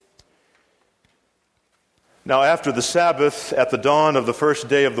Now after the Sabbath, at the dawn of the first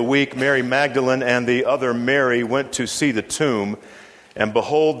day of the week, Mary Magdalene and the other Mary went to see the tomb, and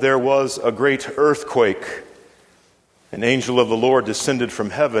behold, there was a great earthquake. An angel of the Lord descended from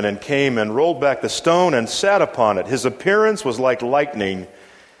heaven and came and rolled back the stone and sat upon it. His appearance was like lightning,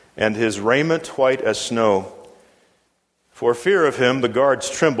 and his raiment white as snow. For fear of him, the guards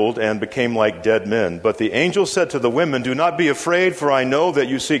trembled and became like dead men. But the angel said to the women, "Do not be afraid, for I know that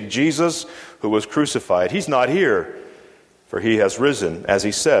you seek Jesus who was crucified. He's not here, for he has risen, as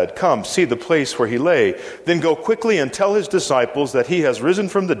he said. Come, see the place where he lay. Then go quickly and tell his disciples that he has risen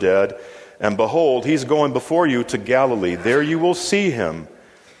from the dead, and behold, he's going before you to Galilee. There you will see him.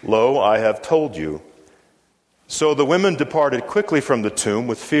 Lo, I have told you." So the women departed quickly from the tomb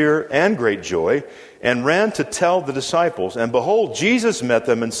with fear and great joy, and ran to tell the disciples. And behold, Jesus met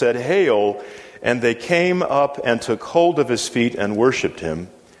them and said, "Hail!" And they came up and took hold of his feet and worshipped him.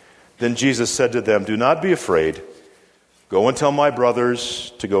 Then Jesus said to them, "Do not be afraid. Go and tell my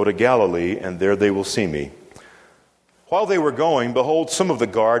brothers to go to Galilee, and there they will see me." While they were going, behold, some of the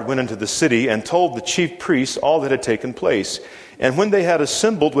guard went into the city and told the chief priests all that had taken place. And when they had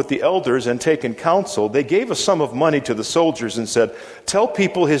assembled with the elders and taken counsel, they gave a sum of money to the soldiers and said, "Tell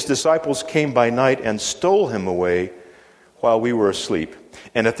people his disciples came by night and stole him away while we were asleep.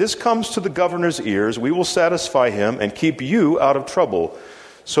 And if this comes to the governor's ears, we will satisfy him and keep you out of trouble."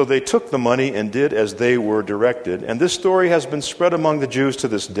 So they took the money and did as they were directed. And this story has been spread among the Jews to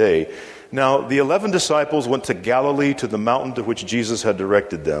this day. Now the 11 disciples went to Galilee, to the mountain to which Jesus had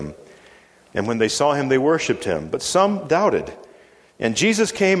directed them. And when they saw him, they worshipped him, but some doubted. And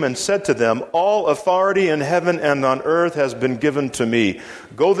Jesus came and said to them, "All authority in heaven and on earth has been given to me.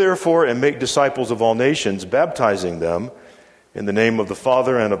 Go therefore and make disciples of all nations, baptizing them in the name of the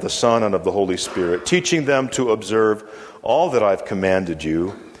Father and of the Son and of the Holy Spirit, teaching them to observe all that I've commanded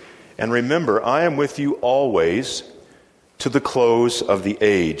you. And remember, I am with you always to the close of the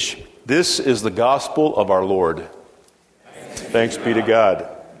age." This is the gospel of our Lord. Thanks be to God.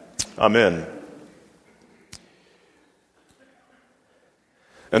 Amen.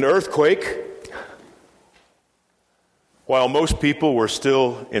 An earthquake, while most people were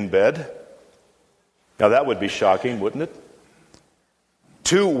still in bed. Now that would be shocking, wouldn't it?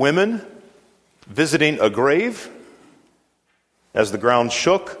 2 women visiting a grave as the ground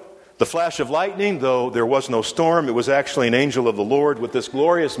shook. The flash of lightning, though there was no storm, it was actually an angel of the Lord with this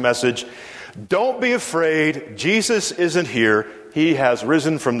glorious message: don't be afraid, Jesus isn't here, he has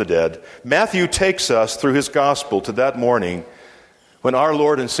risen from the dead. Matthew takes us through his gospel to that morning when our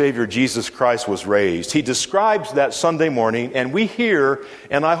Lord and Savior Jesus Christ was raised. He describes that Sunday morning, and we hear,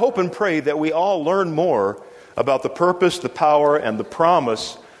 and I hope and pray that we all learn more about the purpose, the power, and the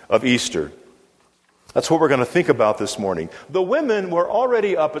promise of Easter. That's what we're going to think about this morning. The women were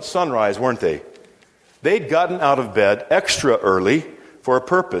already up at sunrise, weren't they? They'd gotten out of bed extra early for a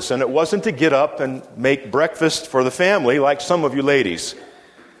purpose, and it wasn't to get up and make breakfast for the family like some of you ladies.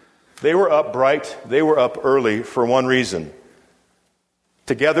 They were up bright, they were up early for one reason.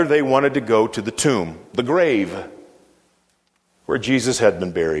 Together they wanted to go to the tomb, the grave, where Jesus had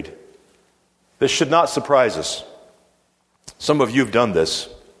been buried. This should not surprise us. Some of you have done this.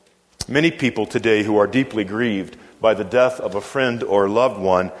 Many people today who are deeply grieved by the death of a friend or loved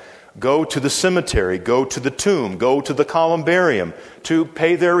one go to the cemetery, go to the tomb, go to the columbarium to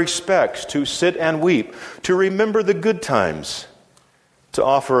pay their respects, to sit and weep, to remember the good times, to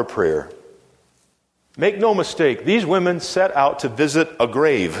offer a prayer. Make no mistake, these women set out to visit a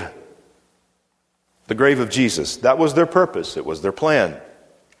grave, the grave of Jesus. That was their purpose. It was their plan.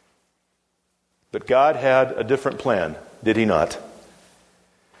 But God had a different plan, did he not?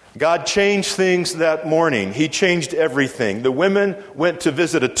 God changed things that morning. He changed everything. The women went to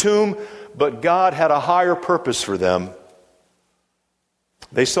visit a tomb, but God had a higher purpose for them.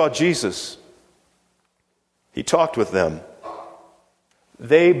 They saw Jesus. He talked with them.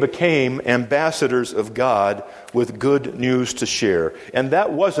 They became ambassadors of God with good news to share. And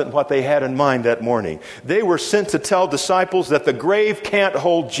that wasn't what they had in mind that morning. They were sent to tell disciples that the grave can't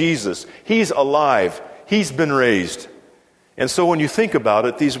hold Jesus. He's alive. He's been raised. And so when you think about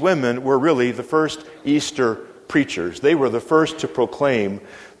it, these women were really the first Easter preachers. They were the first to proclaim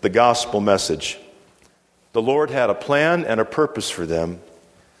the gospel message. The Lord had a plan and a purpose for them.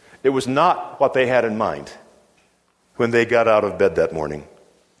 It was not what they had in mind when they got out of bed that morning.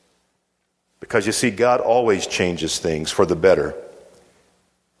 Because you see, God always changes things for the better.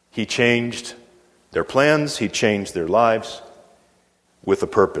 He changed their plans, he changed their lives with a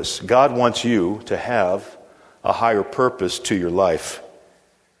purpose. God wants you to have a higher purpose to your life.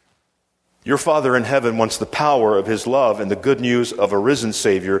 Your Father in heaven wants the power of his love and the good news of a risen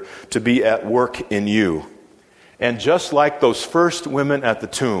Savior to be at work in you. And just like those first women at the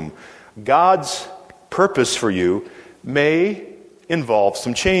tomb, God's purpose for you may involve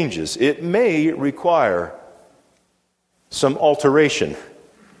some changes. It may require some alteration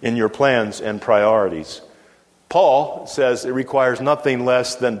in your plans and priorities. Paul says it requires nothing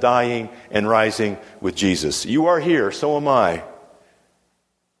less than dying and rising with Jesus. You are here, so am I.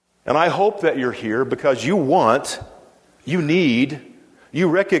 And I hope that you're here because you want, you need, you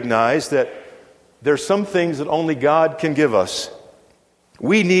recognize that there's some things that only God can give us.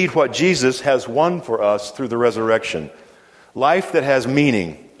 We need what Jesus has won for us through the resurrection. Life that has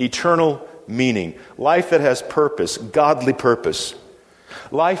meaning, eternal meaning. Life that has purpose, godly purpose.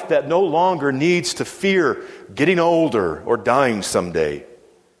 Life that no longer needs to fear getting older or dying someday.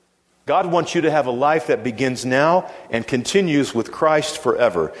 God wants you to have a life that begins now and continues with Christ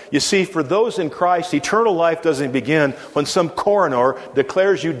forever. You see, for those in Christ, eternal life doesn't begin when some coroner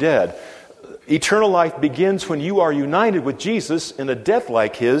declares you dead. Eternal life begins when you are united with Jesus in a death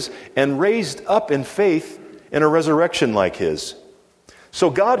like His and raised up in faith in a resurrection like His. So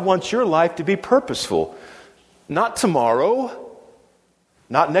God wants your life to be purposeful. Not tomorrow,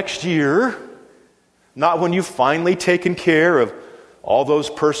 not next year, not when you've finally taken care of all those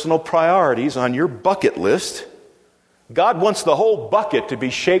personal priorities on your bucket list. God wants the whole bucket to be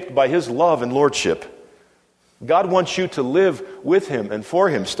shaped by His love and lordship. God wants you to live with Him and for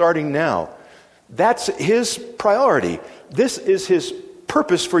Him starting now. That's His priority. This is His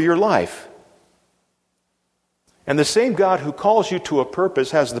purpose for your life. And the same God who calls you to a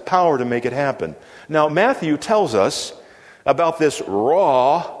purpose has the power to make it happen. Now, Matthew tells us about this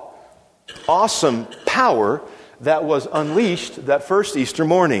raw, awesome power that was unleashed that first Easter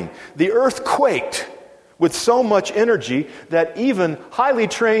morning. The earth quaked with so much energy that even highly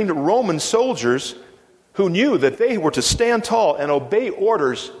trained Roman soldiers who knew that they were to stand tall and obey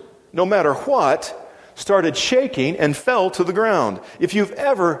orders no matter what, started shaking and fell to the ground. If you've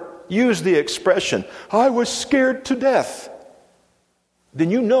ever used the expression, "I was scared to death,"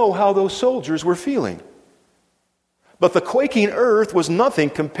 then you know how those soldiers were feeling. But the quaking earth was nothing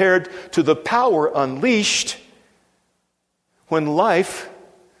compared to the power unleashed when life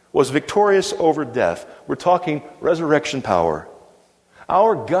was victorious over death. We're talking resurrection power.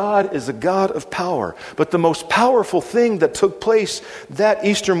 Our God is a God of power. But the most powerful thing that took place that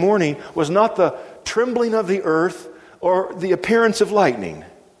Easter morning was not the trembling of the earth or the appearance of lightning.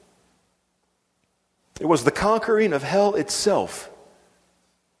 It was the conquering of hell itself.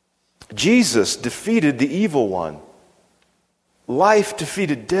 Jesus defeated the evil one. Life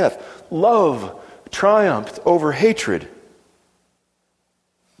defeated death. Love triumphed over hatred.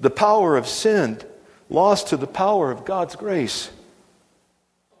 The power of sin lost to the power of God's grace.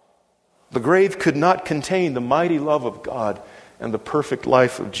 The grave could not contain the mighty love of God and the perfect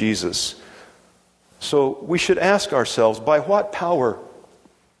life of Jesus. So we should ask ourselves, by what power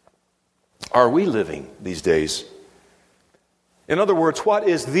are we living these days? In other words, what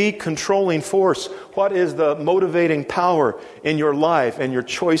is the controlling force? What is the motivating power in your life and your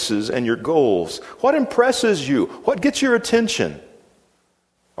choices and your goals? What impresses you? What gets your attention?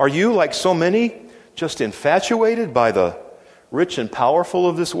 Are you, like so many, just infatuated by the rich and powerful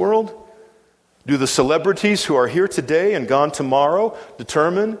of this world? Do the celebrities who are here today and gone tomorrow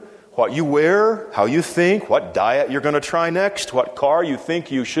determine what you wear, how you think, what diet you're going to try next, what car you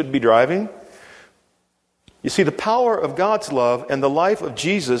think you should be driving? You see, the power of God's love and the life of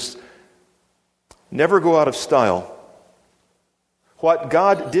Jesus never go out of style. What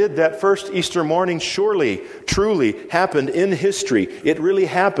God did that first Easter morning surely, truly happened in history. It really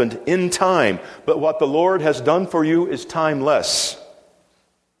happened in time. But what the Lord has done for you is timeless.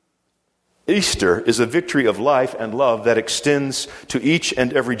 Easter is a victory of life and love that extends to each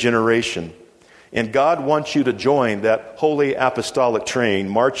and every generation. And God wants you to join that holy apostolic train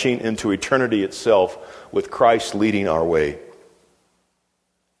marching into eternity itself with Christ leading our way.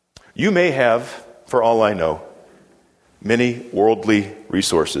 You may have, for all I know, many worldly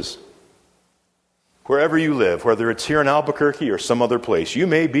resources. Wherever you live, whether it's here in Albuquerque or some other place, you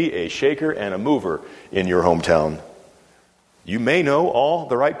may be a shaker and a mover in your hometown. You may know all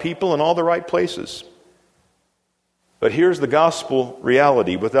the right people in all the right places. But here's the gospel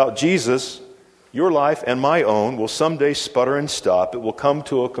reality. Without Jesus, your life and my own will someday sputter and stop. It will come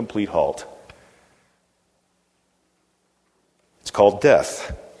to a complete halt. It's called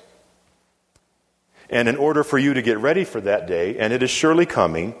death. And in order for you to get ready for that day, and it is surely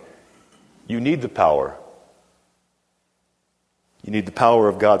coming, you need the power. You need the power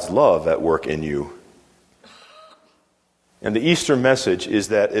of God's love at work in you. And the Easter message is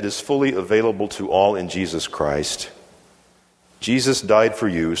that it is fully available to all in Jesus Christ. Jesus died for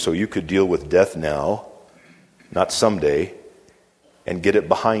you so you could deal with death now not someday, and get it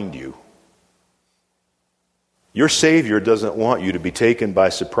behind you. Your Savior doesn't want you to be taken by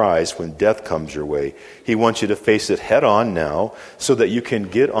surprise when death comes your way. He wants you to face it head on now so that you can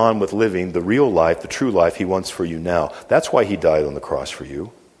get on with living the real life, the true life He wants for you now. That's why He died on the cross for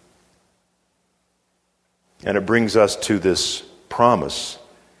you. And it brings us to this promise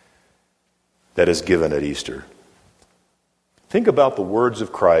that is given at Easter. Think about the words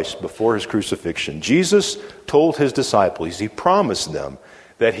of Christ before His crucifixion. Jesus told His disciples, He promised them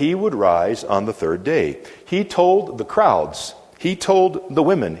that He would rise on the third day. He told the crowds, He told the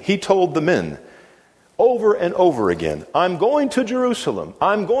women, He told the men, over and over again, I'm going to Jerusalem,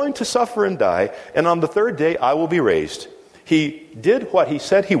 I'm going to suffer and die, and on the third day I will be raised. He did what He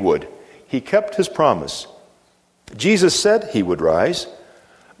said He would. He kept His promise. Jesus said He would rise,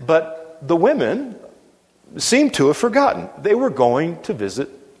 but the women seemed to have forgotten. They were going to visit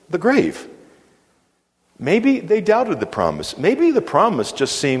the grave. Maybe they doubted the promise. Maybe the promise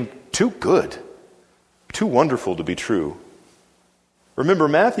just seemed too good, too wonderful to be true. Remember,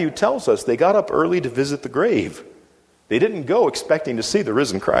 Matthew tells us they got up early to visit the grave. They didn't go expecting to see the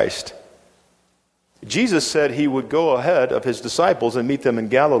risen Christ. Jesus said He would go ahead of His disciples and meet them in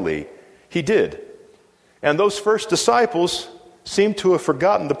Galilee. He did. And those first disciples seemed to have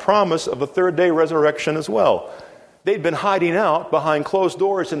forgotten the promise of a third-day resurrection as well. They'd been hiding out behind closed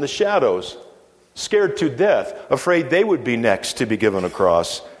doors in the shadows, scared to death, afraid they would be next to be given a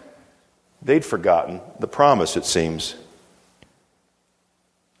cross. They'd forgotten the promise, it seems.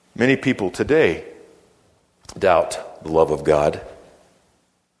 Many people today doubt the love of God.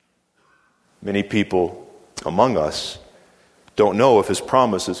 Many people among us don't know if His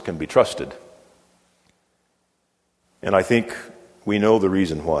promises can be trusted. And I think we know the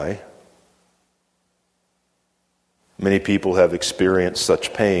reason why. Many people have experienced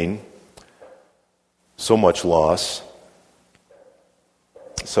such pain, so much loss,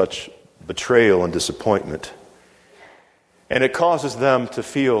 such betrayal and disappointment. And it causes them to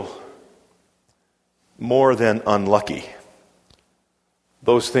feel more than unlucky.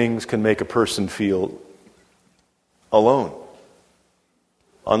 Those things can make a person feel alone,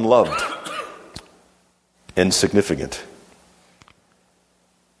 unloved, insignificant.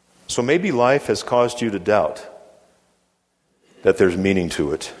 So maybe life has caused you to doubt that there's meaning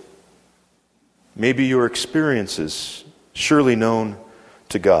to it. Maybe your experiences, surely known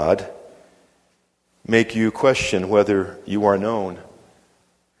to God, make you question whether you are known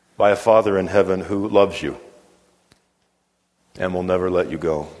by a Father in heaven who loves you and will never let you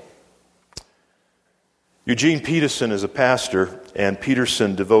go. Eugene Peterson is a pastor, and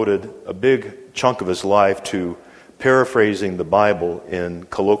Peterson devoted a big chunk of his life to paraphrasing the Bible in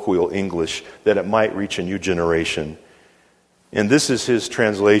colloquial English that it might reach a new generation. And this is his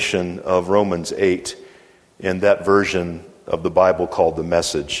translation of Romans 8 in that version of the Bible called The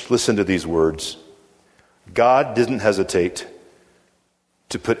Message. Listen to these words. God didn't hesitate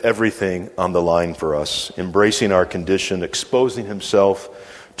to put everything on the line for us, embracing our condition, exposing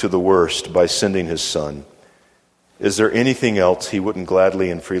Himself to the worst by sending His Son. Is there anything else He wouldn't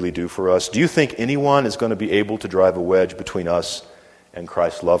gladly and freely do for us? Do you think anyone is going to be able to drive a wedge between us and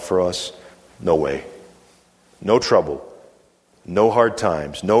Christ's love for us? No way. No trouble. No hard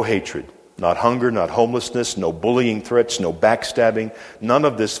times. No hatred. Not hunger, not homelessness, no bullying threats, no backstabbing. None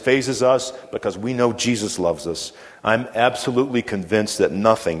of this phases us because we know Jesus loves us. I'm absolutely convinced that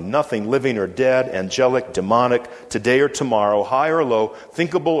nothing, living or dead, angelic, demonic, today or tomorrow, high or low,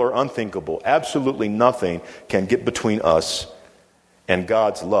 thinkable or unthinkable, absolutely nothing can get between us and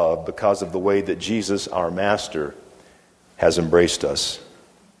God's love because of the way that Jesus, our Master, has embraced us.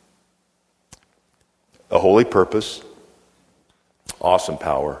 A holy purpose, awesome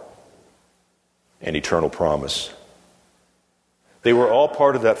power, and eternal promise. They were all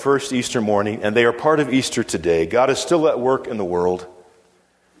part of that first Easter morning, and they are part of Easter today. God is still at work in the world.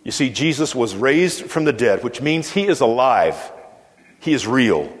 You see, Jesus was raised from the dead, which means He is alive. He is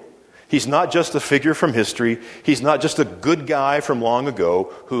real. He's not just a figure from history. He's not just a good guy from long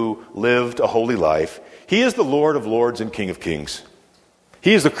ago who lived a holy life. He is the Lord of lords and King of kings.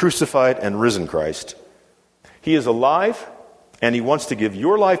 He is the crucified and risen Christ. He is alive, and He wants to give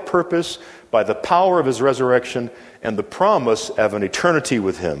your life purpose by the power of His resurrection and the promise of an eternity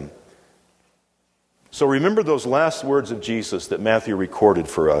with Him. So remember those last words of Jesus that Matthew recorded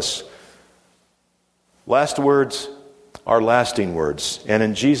for us. Last words are lasting words. And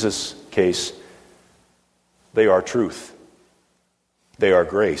in Jesus' case, they are truth. They are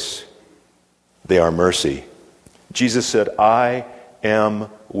grace. They are mercy. Jesus said, I am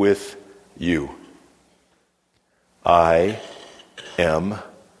with you. I am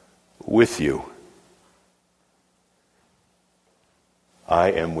with you.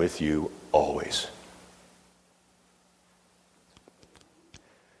 I am with you always.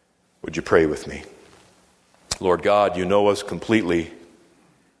 Would you pray with me? Lord God, you know us completely.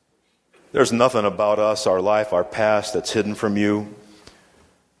 There's nothing about us, our life, our past that's hidden from you.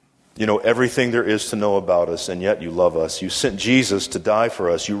 You know everything there is to know about us, and yet you love us. You sent Jesus to die for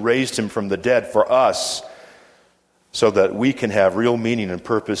us. You raised him from the dead for us so that we can have real meaning and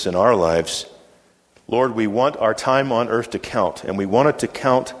purpose in our lives. Lord, we want our time on earth to count, and we want it to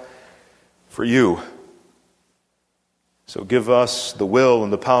count for you. So give us the will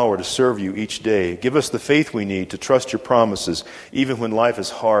and the power to serve you each day. Give us the faith we need to trust your promises, even when life is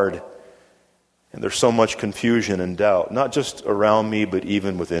hard and there's so much confusion and doubt, not just around me, but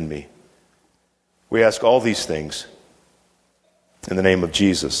even within me. We ask all these things in the name of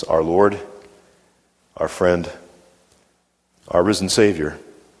Jesus, our Lord, our friend, our risen Savior.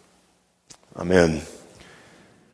 Amen.